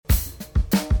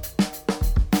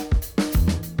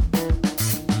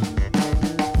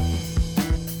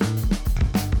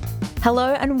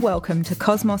Hello and welcome to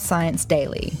Cosmos Science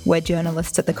Daily, where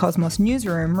journalists at the Cosmos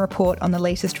newsroom report on the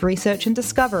latest research and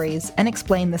discoveries and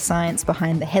explain the science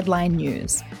behind the headline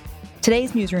news.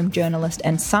 Today's newsroom journalist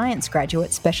and science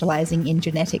graduate specialising in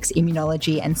genetics,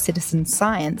 immunology and citizen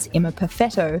science, Emma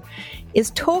Perfetto, is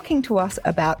talking to us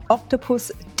about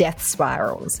octopus death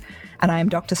spirals. And I am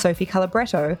Dr. Sophie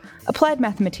Calabretto, applied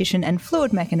mathematician and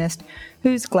fluid mechanist,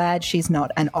 who's glad she's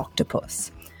not an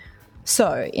octopus.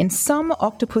 So, in some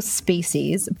octopus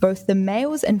species, both the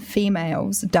males and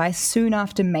females die soon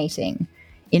after mating.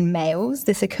 In males,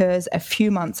 this occurs a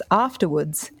few months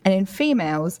afterwards, and in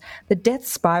females, the death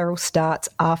spiral starts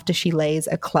after she lays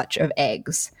a clutch of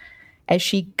eggs. As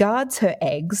she guards her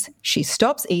eggs, she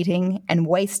stops eating and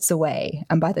wastes away,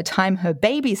 and by the time her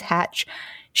babies hatch,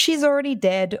 she's already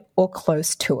dead or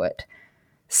close to it.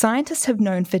 Scientists have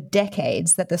known for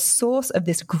decades that the source of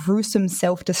this gruesome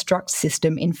self-destruct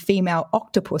system in female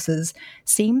octopuses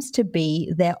seems to be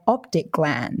their optic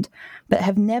gland, but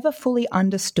have never fully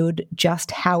understood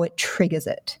just how it triggers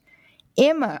it.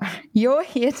 Emma, you're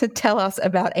here to tell us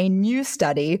about a new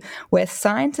study where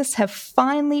scientists have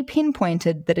finally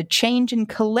pinpointed that a change in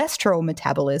cholesterol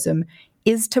metabolism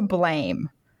is to blame.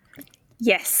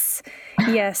 Yes.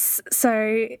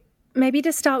 So maybe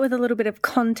to start with a little bit of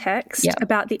context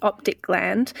about the optic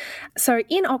gland. So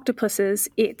in octopuses,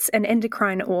 it's an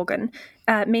endocrine organ,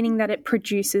 meaning that it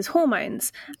produces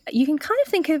hormones. You can kind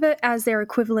of think of it as their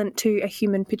equivalent to a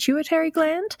human pituitary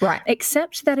gland, right,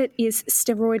 except that it is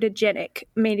steroidogenic,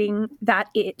 meaning that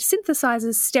it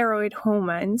synthesizes steroid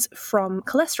hormones from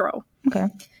cholesterol. Okay.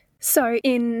 So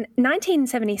in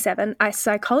 1977, a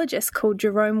psychologist called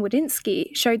Jerome Wodinsky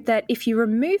showed that if you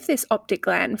remove this optic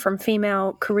gland from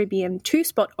female Caribbean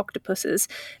two-spot octopuses,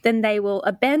 then they will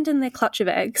abandon their clutch of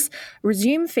eggs,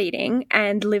 resume feeding,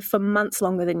 and live for months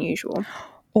longer than usual.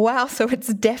 Wow, so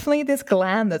it's definitely this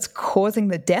gland that's causing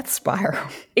the death spiral.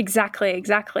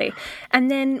 Exactly.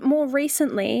 And then more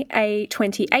recently, a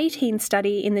 2018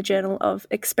 study in the Journal of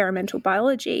Experimental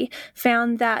Biology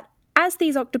found that as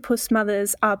these octopus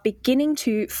mothers are beginning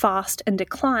to fast and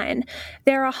decline,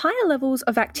 there are higher levels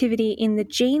of activity in the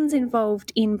genes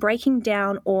involved in breaking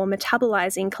down or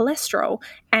metabolizing cholesterol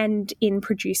and in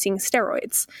producing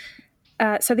steroids.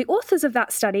 So the authors of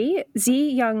that study,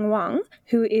 Zhiyang Wang,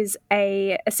 who is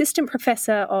an assistant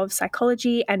professor of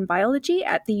psychology and biology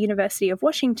at the University of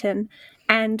Washington,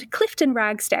 and Clifton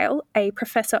Ragsdale, a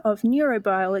professor of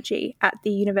neurobiology at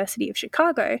the University of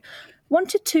Chicago,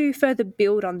 wanted to further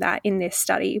build on that in this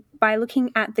study by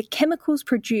looking at the chemicals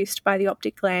produced by the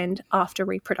optic gland after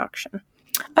reproduction.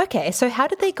 Okay, so how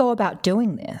did they go about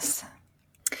doing this?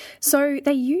 So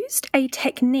they used a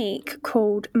technique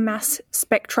called mass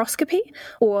spectroscopy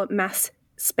or mass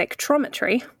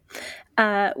spectrometry,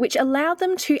 which allowed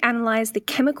them to analyse the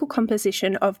chemical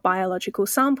composition of biological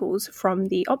samples from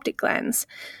the optic glands.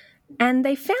 And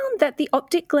they found that the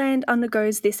optic gland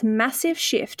undergoes this massive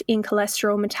shift in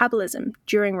cholesterol metabolism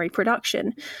during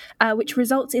reproduction, which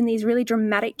results in these really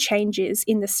dramatic changes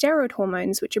in the steroid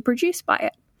hormones which are produced by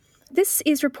it. This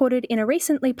is reported in a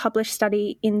recently published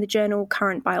study in the journal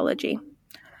Current Biology.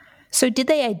 So did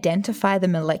they identify the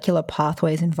molecular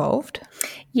pathways involved?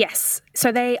 Yes.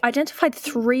 So they identified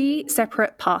 3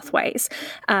 separate pathways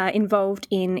involved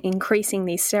in increasing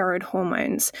these steroid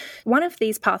hormones. One of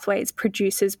these pathways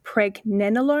produces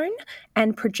pregnenolone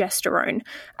and progesterone,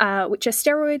 which are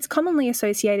steroids commonly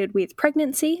associated with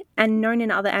pregnancy and known in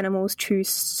other animals to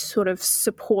sort of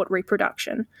support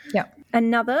reproduction. Yeah.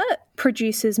 Another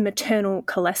produces maternal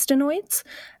cholestinoids,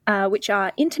 which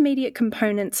are intermediate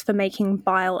components for making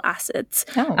bile acids.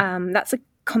 That's a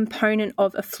component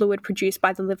of a fluid produced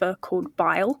by the liver called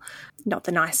bile. Not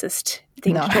the nicest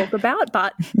thing to talk about,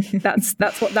 but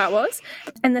that's what that was.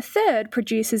 And the third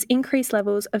produces increased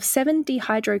levels of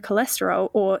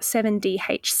 7-dehydrocholesterol, or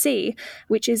 7-DHC,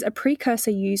 which is a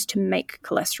precursor used to make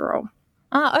cholesterol.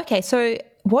 Okay. So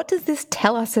what does this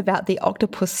tell us about the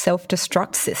octopus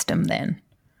self-destruct system then?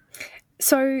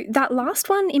 So that last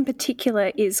one in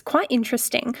particular is quite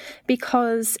interesting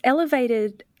because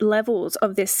elevated levels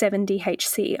of this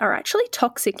 7-DHC are actually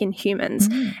toxic in humans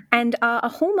and are a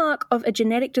hallmark of a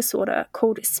genetic disorder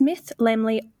called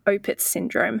Smith-Lemli-Opitz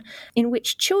syndrome, in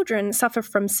which children suffer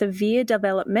from severe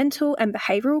developmental and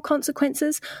behavioural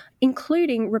consequences,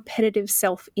 including repetitive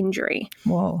self-injury.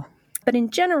 Whoa. But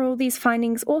in general, these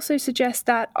findings also suggest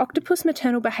that octopus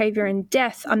maternal behaviour and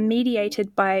death are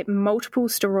mediated by multiple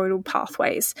steroidal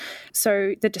pathways.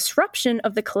 So the disruption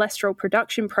of the cholesterol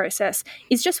production process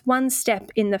is just one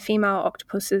step in the female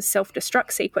octopus's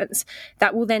self-destruct sequence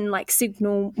that will then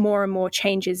signal more and more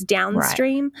changes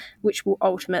downstream, which will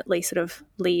ultimately sort of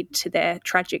lead to their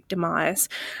tragic demise.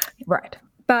 Right.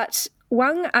 But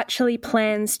Wang actually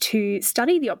plans to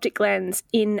study the optic lens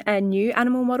in a new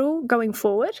animal model going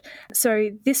forward.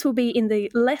 So this will be in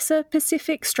the lesser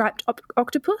Pacific striped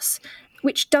octopus,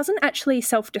 which doesn't actually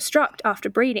self-destruct after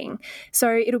breeding.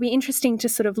 So it'll be interesting to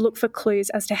sort of look for clues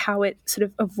as to how it sort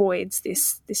of avoids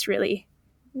this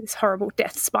horrible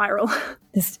death spiral.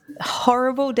 This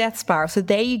horrible death spiral. So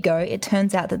there you go. It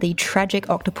turns out that the tragic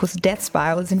octopus death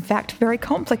spiral is in fact very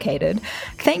complicated.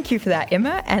 Thank you for that,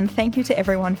 Emma, and thank you to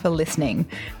everyone for listening.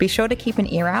 Be sure to keep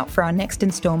an ear out for our next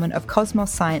instalment of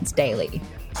Cosmos Science Daily.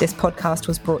 This podcast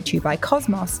was brought to you by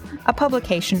Cosmos, a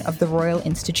publication of the Royal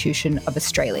Institution of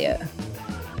Australia.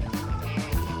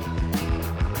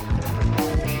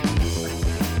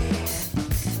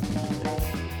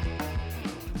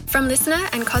 From Listener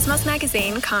and Cosmos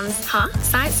Magazine comes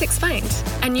Science Explained,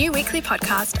 a new weekly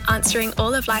podcast answering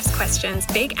all of life's questions,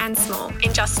 big and small,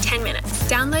 in just 10 minutes.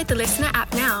 Download the Listener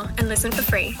app now and listen for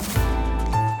free.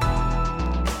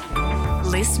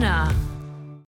 Listener.